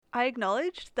I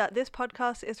acknowledge that this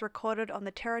podcast is recorded on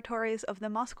the territories of the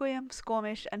Musqueam,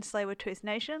 Squamish, and Tsleil-Waututh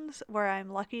nations, where I am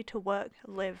lucky to work,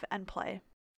 live, and play.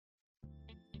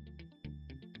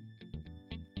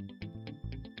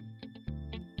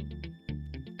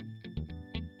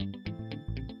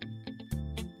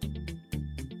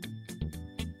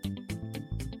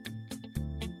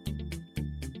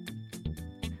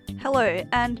 Hello,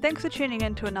 and thanks for tuning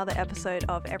in to another episode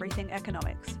of Everything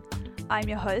Economics. I'm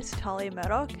your host, Talia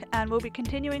Murdoch, and we'll be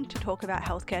continuing to talk about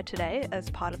healthcare today as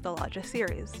part of the larger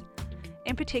series.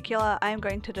 In particular, I am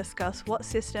going to discuss what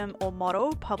system or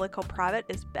model, public or private,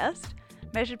 is best,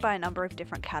 measured by a number of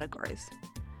different categories.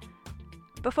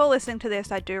 Before listening to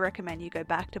this, I do recommend you go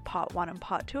back to part 1 and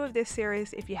part 2 of this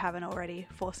series if you haven't already,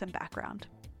 for some background.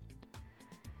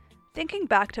 Thinking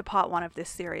back to part 1 of this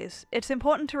series, it's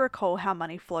important to recall how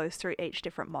money flows through each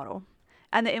different model,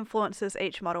 and the influences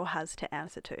each model has to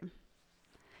answer to.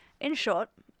 In short,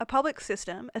 a public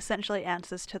system essentially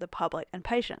answers to the public and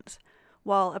patients,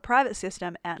 while a private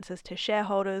system answers to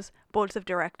shareholders, boards of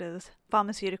directors,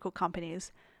 pharmaceutical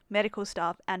companies, medical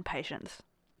staff, and patients.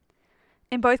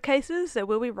 In both cases, there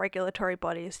will be regulatory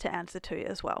bodies to answer to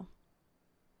as well.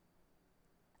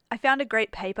 I found a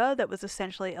great paper that was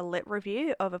essentially a lit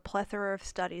review of a plethora of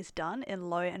studies done in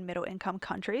low and middle income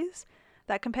countries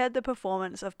that compared the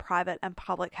performance of private and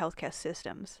public healthcare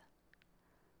systems.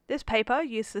 This paper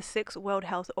used the 6 World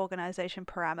Health Organization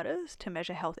parameters to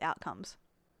measure health outcomes.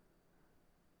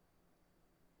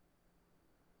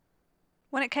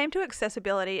 When it came to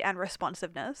accessibility and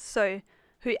responsiveness, so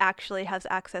who actually has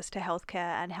access to healthcare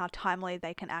and how timely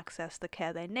they can access the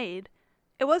care they need,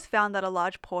 it was found that a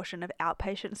large portion of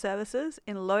outpatient services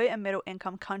in low and middle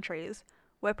income countries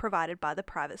were provided by the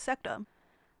private sector.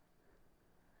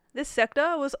 This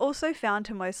sector was also found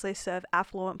to mostly serve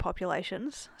affluent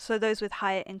populations, so those with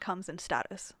higher incomes and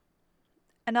status.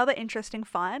 Another interesting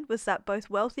find was that both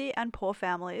wealthy and poor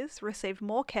families received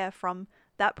more care from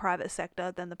that private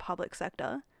sector than the public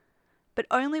sector, but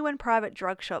only when private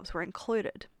drug shops were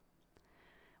included.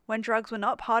 When drugs were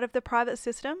not part of the private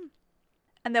system,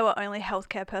 and there were only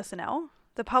healthcare personnel,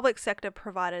 the public sector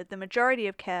provided the majority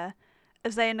of care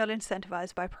as they are not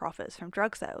incentivized by profits from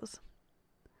drug sales.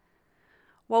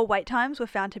 While wait times were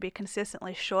found to be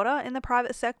consistently shorter in the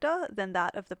private sector than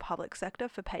that of the public sector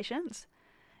for patients,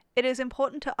 it is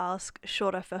important to ask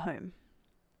shorter for whom.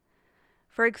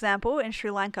 For example, in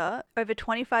Sri Lanka, over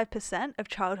 25% of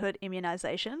childhood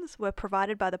immunizations were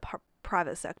provided by the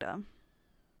private sector.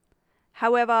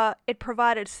 However, it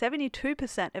provided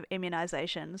 72% of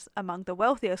immunizations among the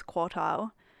wealthiest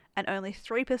quartile and only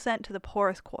 3% to the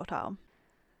poorest quartile.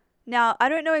 Now, I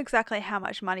don't know exactly how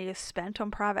much money is spent on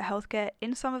private healthcare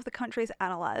in some of the countries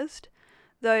analysed,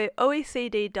 though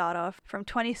OECD data from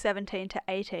 2017 to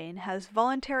 18 has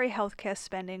voluntary healthcare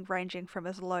spending ranging from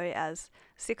as low as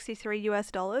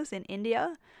 $63 in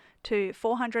India to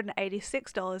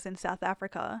 $486 in South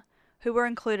Africa, who were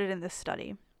included in this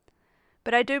study.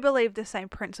 But I do believe the same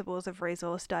principles of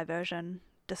resource diversion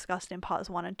discussed in parts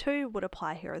 1 and 2 would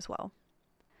apply here as well.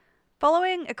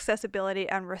 Following accessibility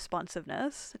and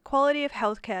responsiveness, quality of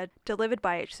healthcare delivered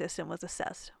by each system was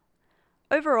assessed.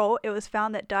 Overall, it was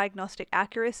found that diagnostic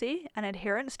accuracy and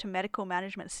adherence to medical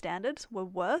management standards were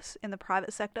worse in the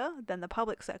private sector than the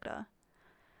public sector.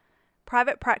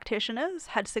 Private practitioners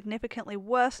had significantly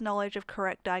worse knowledge of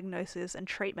correct diagnosis and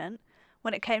treatment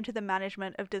when it came to the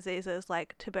management of diseases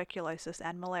like tuberculosis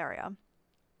and malaria.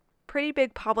 Pretty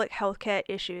big public healthcare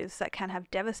issues that can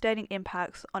have devastating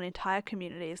impacts on entire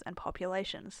communities and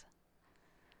populations.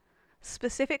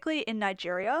 Specifically in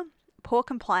Nigeria, poor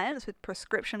compliance with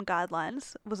prescription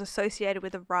guidelines was associated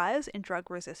with a rise in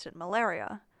drug-resistant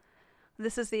malaria.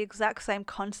 This is the exact same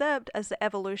concept as the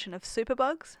evolution of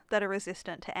superbugs that are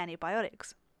resistant to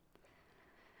antibiotics.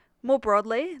 More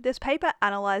broadly, this paper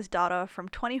analysed data from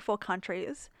 24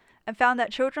 countries and found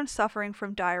that children suffering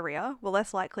from diarrhea were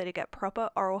less likely to get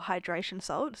proper oral hydration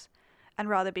salts and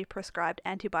rather be prescribed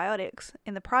antibiotics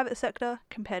in the private sector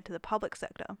compared to the public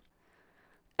sector.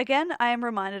 Again, I am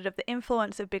reminded of the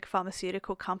influence of big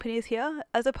pharmaceutical companies here,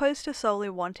 as opposed to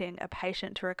solely wanting a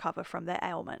patient to recover from their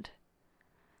ailment.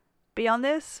 Beyond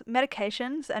this,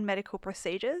 medications and medical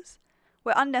procedures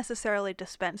were unnecessarily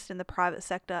dispensed in the private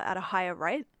sector at a higher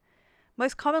rate,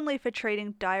 most commonly for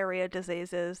treating diarrhea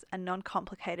diseases and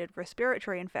non-complicated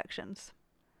respiratory infections.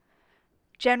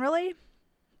 Generally,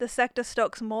 the sector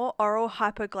stocks more oral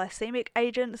hypoglycemic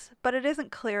agents, but it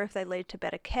isn't clear if they lead to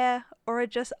better care or are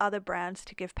just other brands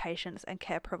to give patients and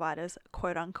care providers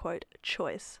quote-unquote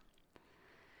choice.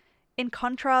 In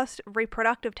contrast,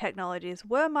 reproductive technologies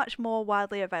were much more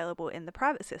widely available in the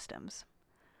private systems,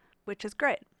 which is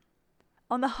great.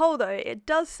 On the whole, though, it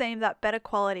does seem that better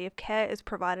quality of care is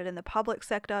provided in the public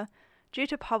sector due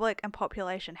to public and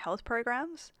population health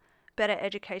programs, better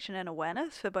education and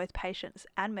awareness for both patients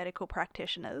and medical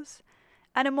practitioners,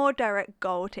 and a more direct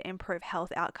goal to improve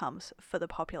health outcomes for the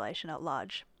population at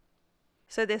large.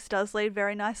 So this does lead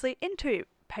very nicely into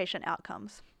patient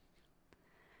outcomes.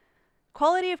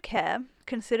 Quality of care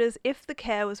considers if the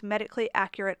care was medically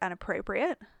accurate and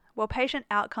appropriate, while patient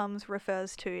outcomes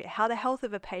refers to how the health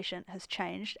of a patient has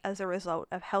changed as a result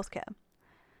of healthcare.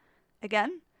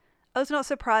 Again, I was not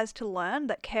surprised to learn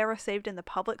that care received in the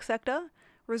public sector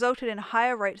resulted in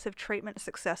higher rates of treatment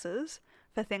successes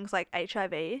for things like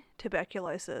HIV,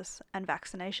 tuberculosis, and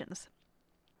vaccinations.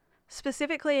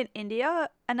 Specifically in India,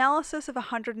 analysis of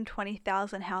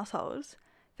 120,000 households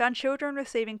found children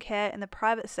receiving care in the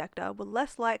private sector were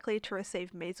less likely to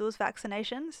receive measles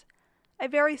vaccinations, a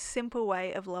very simple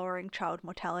way of lowering child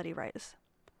mortality rates.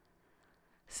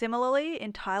 Similarly,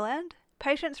 in Thailand,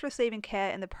 patients receiving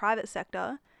care in the private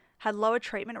sector had lower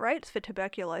treatment rates for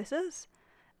tuberculosis,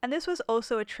 and this was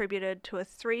also attributed to a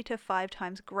 3 to 5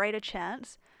 times greater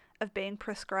chance of being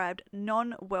prescribed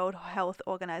non-World Health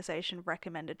Organization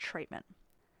recommended treatment.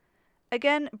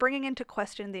 Again, bringing into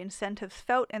question the incentives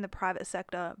felt in the private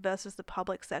sector versus the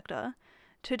public sector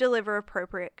to deliver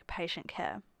appropriate patient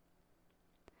care.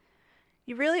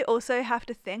 You really also have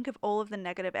to think of all of the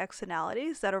negative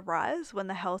externalities that arise when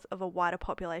the health of a wider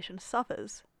population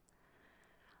suffers.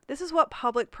 This is what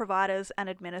public providers and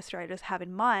administrators have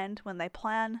in mind when they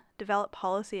plan, develop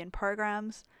policy and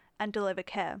programs, and deliver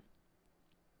care.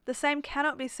 The same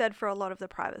cannot be said for a lot of the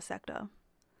private sector.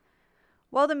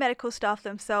 While the medical staff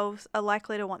themselves are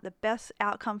likely to want the best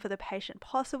outcome for the patient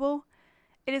possible,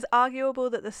 it is arguable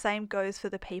that the same goes for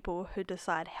the people who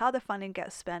decide how the funding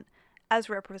gets spent as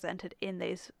represented in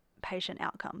these patient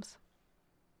outcomes.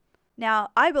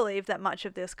 Now, I believe that much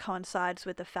of this coincides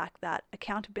with the fact that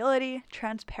accountability,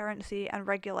 transparency, and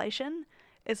regulation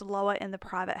is lower in the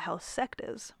private health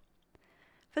sectors.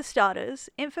 For starters,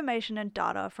 information and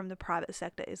data from the private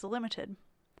sector is limited.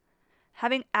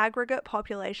 Having aggregate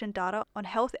population data on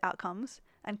health outcomes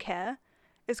and care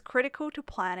is critical to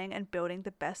planning and building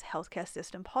the best healthcare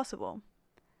system possible.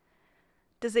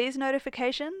 Disease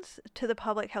notifications to the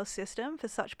public health system for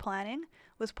such planning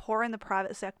was poor in the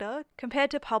private sector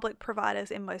compared to public providers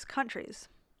in most countries.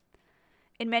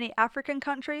 In many African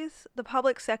countries, the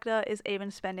public sector is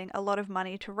even spending a lot of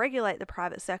money to regulate the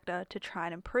private sector to try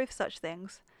and improve such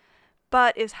things,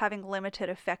 but is having limited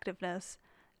effectiveness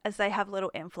as they have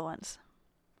little influence.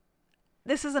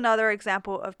 This is another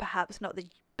example of perhaps not the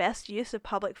best use of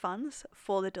public funds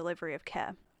for the delivery of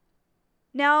care.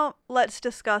 Now, let's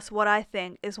discuss what I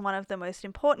think is one of the most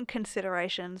important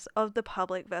considerations of the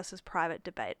public versus private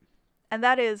debate, and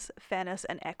that is fairness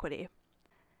and equity.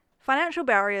 Financial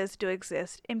barriers do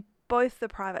exist in both the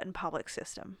private and public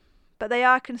system, but they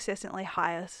are consistently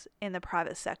highest in the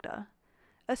private sector,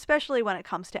 especially when it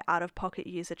comes to out-of-pocket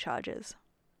user charges.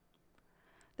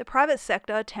 The private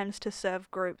sector tends to serve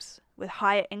groups with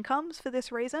higher incomes for this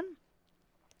reason,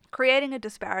 creating a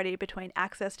disparity between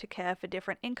access to care for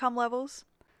different income levels.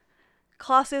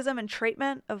 Classism and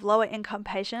treatment of lower income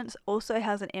patients also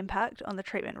has an impact on the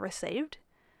treatment received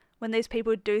when these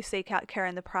people do seek out care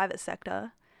in the private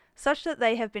sector, such that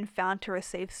they have been found to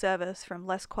receive service from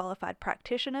less qualified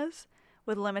practitioners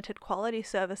with limited quality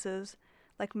services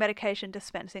like medication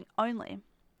dispensing only.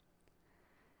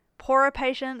 Poorer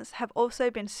patients have also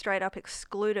been straight up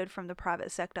excluded from the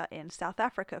private sector in South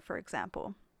Africa, for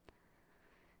example.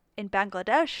 In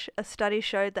Bangladesh, a study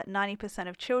showed that 90%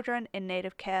 of children in need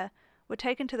of care were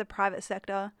taken to the private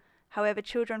sector. However,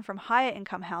 children from higher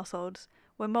income households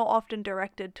were more often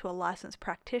directed to a licensed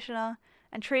practitioner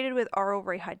and treated with oral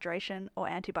rehydration or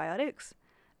antibiotics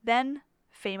than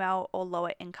female or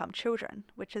lower income children,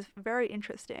 which is very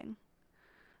interesting.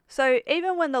 So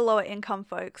even when the lower income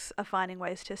folks are finding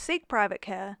ways to seek private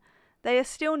care, they are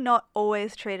still not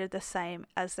always treated the same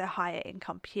as their higher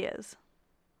income peers.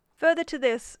 Further to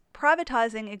this,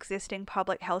 privatizing existing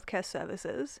public healthcare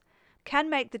services can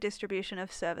make the distribution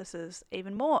of services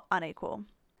even more unequal.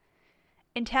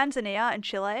 In Tanzania and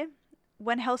Chile,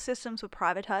 when health systems were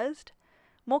privatized,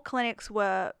 more clinics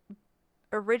were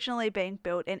originally being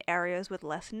built in areas with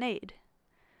less need.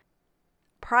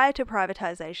 Prior to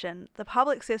privatization, the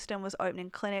public system was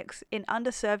opening clinics in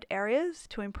underserved areas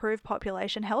to improve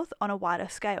population health on a wider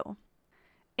scale.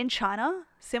 In China,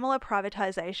 similar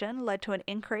privatization led to an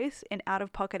increase in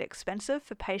out-of-pocket expenses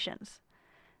for patients.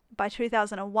 By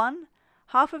 2001,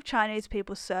 half of Chinese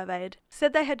people surveyed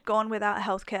said they had gone without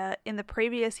healthcare in the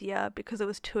previous year because it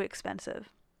was too expensive.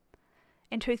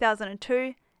 In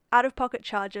 2002, out-of-pocket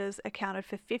charges accounted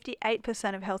for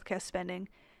 58% of healthcare spending,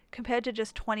 compared to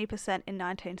just 20% in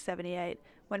 1978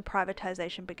 when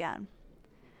privatisation began.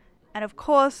 And of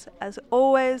course, as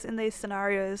always in these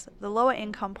scenarios, the lower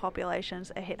income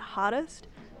populations are hit hardest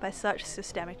by such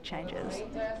systemic changes.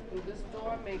 Main desk through this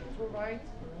door, make two rights,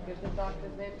 get the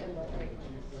doctor's name and no papers.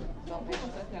 No papers.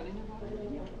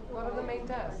 Go to the main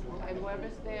desk, and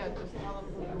whoever's there, just tell them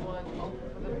who you want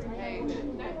for them to pay.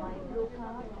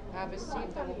 Have a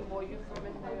seat, they will call you from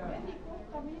in there.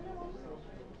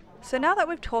 So now that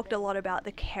we've talked a lot about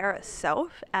the care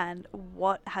itself and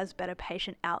what has better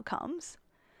patient outcomes,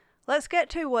 let's get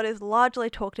to what is largely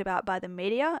talked about by the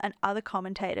media and other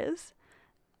commentators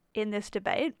in this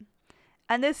debate.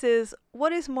 And this is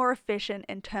what is more efficient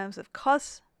in terms of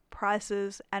costs,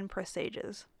 prices, and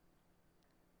procedures.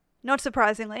 Not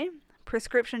surprisingly,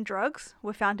 prescription drugs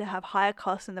were found to have higher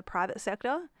costs in the private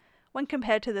sector when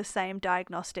compared to the same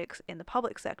diagnostics in the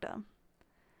public sector.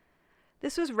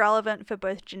 This was relevant for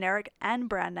both generic and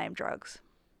brand name drugs.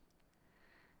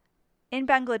 In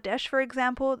Bangladesh, for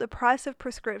example, the price of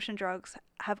prescription drugs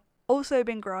have also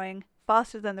been growing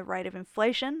faster than the rate of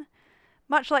inflation,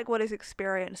 much like what is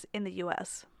experienced in the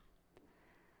US.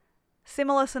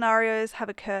 Similar scenarios have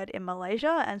occurred in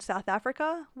Malaysia and South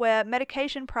Africa, where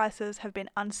medication prices have been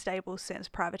unstable since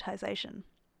privatisation.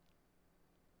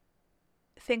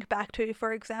 Think back to,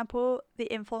 for example, the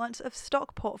influence of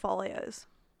stock portfolios.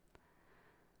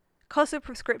 Cost of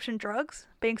prescription drugs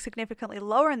being significantly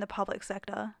lower in the public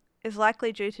sector is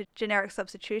likely due to generic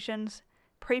substitutions,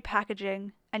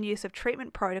 pre-packaging, and use of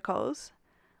treatment protocols,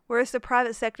 whereas the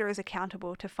private sector is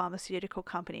accountable to pharmaceutical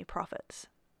company profits.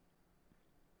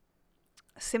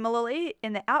 Similarly,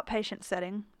 in the outpatient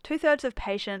setting, 2/3 of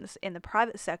patients in the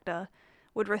private sector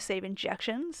would receive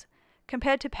injections,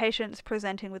 compared to patients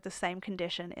presenting with the same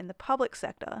condition in the public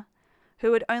sector,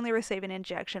 who would only receive an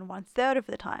injection 1/3 of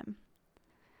the time.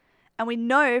 And we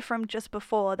know from just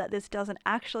before that this doesn't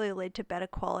actually lead to better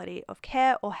quality of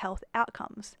care or health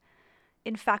outcomes.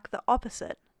 In fact, the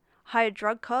opposite. Higher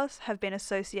drug costs have been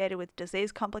associated with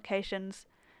disease complications,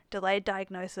 delayed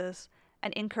diagnosis,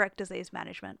 and incorrect disease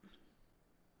management.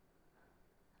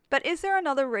 But is there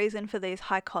another reason for these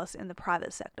high costs in the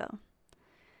private sector?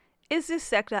 Is this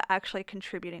sector actually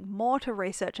contributing more to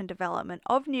research and development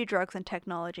of new drugs and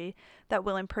technology that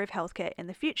will improve healthcare in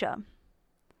the future?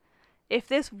 If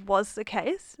this was the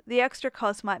case, the extra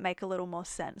costs might make a little more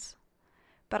sense.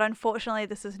 But unfortunately,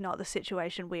 this is not the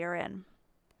situation we are in.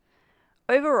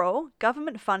 Overall,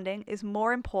 government funding is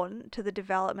more important to the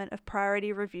development of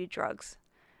priority review drugs,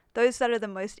 those that are the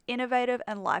most innovative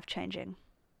and life-changing.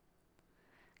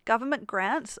 Government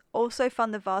grants also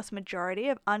fund the vast majority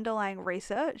of underlying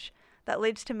research that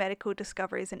leads to medical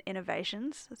discoveries and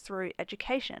innovations through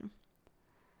education.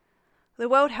 The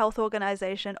World Health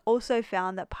Organization also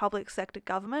found that public sector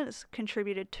governments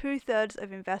contributed 2/3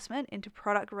 of investment into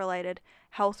product-related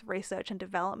health research and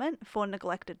development for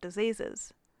neglected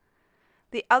diseases.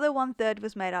 The other 1/3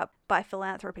 was made up by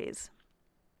philanthropies.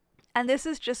 And this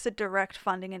is just the direct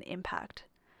funding and impact.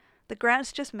 The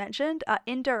grants just mentioned are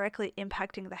indirectly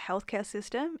impacting the healthcare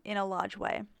system in a large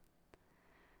way.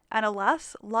 And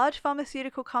alas, large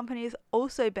pharmaceutical companies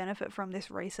also benefit from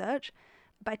this research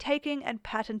by taking and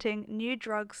patenting new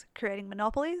drugs, creating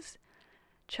monopolies,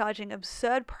 charging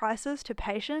absurd prices to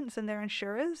patients and their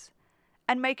insurers,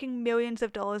 and making millions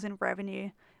of dollars in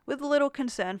revenue with little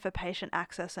concern for patient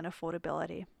access and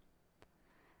affordability.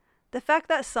 The fact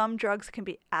that some drugs can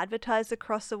be advertised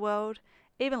across the world,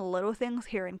 even little things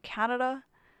here in Canada,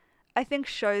 I think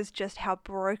shows just how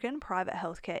broken private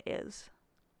healthcare is.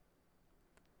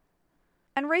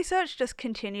 And research just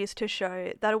continues to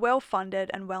show that a well-funded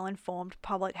and well-informed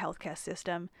public healthcare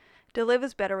system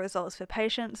delivers better results for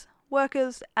patients,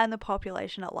 workers, and the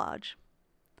population at large.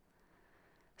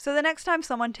 So the next time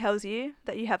someone tells you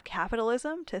that you have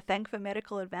capitalism to thank for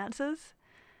medical advances,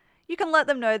 you can let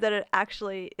them know that it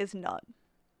actually is not.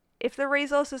 If the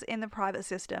resources in the private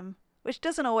system, which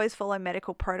doesn't always follow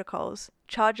medical protocols,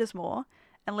 charges more,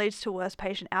 and leads to worse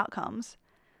patient outcomes,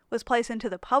 was placed into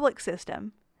the public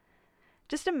system,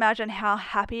 just imagine how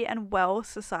happy and well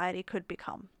society could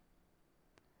become.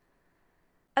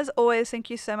 As always, thank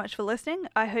you so much for listening.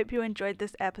 I hope you enjoyed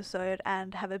this episode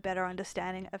and have a better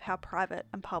understanding of how private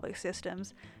and public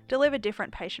systems deliver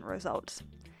different patient results.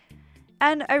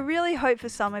 And I really hope for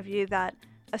some of you that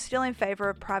are still in favour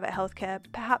of private healthcare,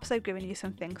 perhaps I've given you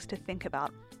some things to think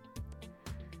about.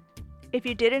 If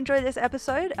you did enjoy this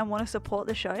episode and want to support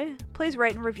the show, please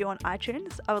rate and review on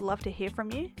iTunes. I would love to hear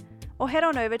from you. Or head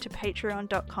on over to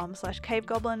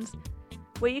patreon.com/cavegoblins,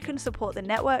 where you can support the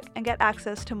network and get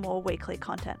access to more weekly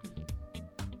content.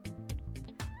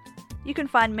 You can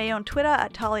find me on Twitter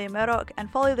at Talia Murdoch and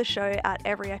follow the show at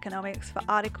Every Economics for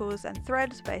articles and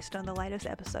threads based on the latest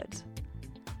episodes.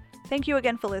 Thank you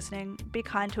again for listening. Be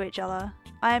kind to each other.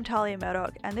 I am Talia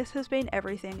Murdoch, and this has been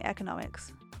Everything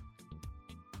Economics.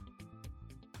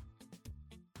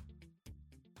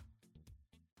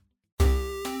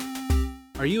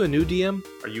 Are you a new DM?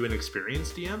 Are you an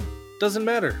experienced DM? Doesn't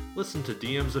matter. Listen to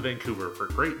DMs of Vancouver for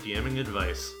great DMing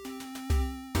advice.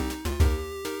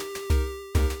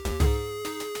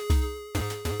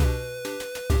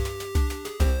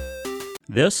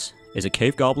 This is a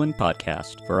Cave Goblin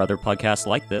podcast. For other podcasts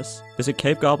like this, visit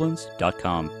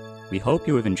cavegoblins.com. We hope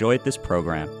you have enjoyed this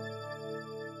program.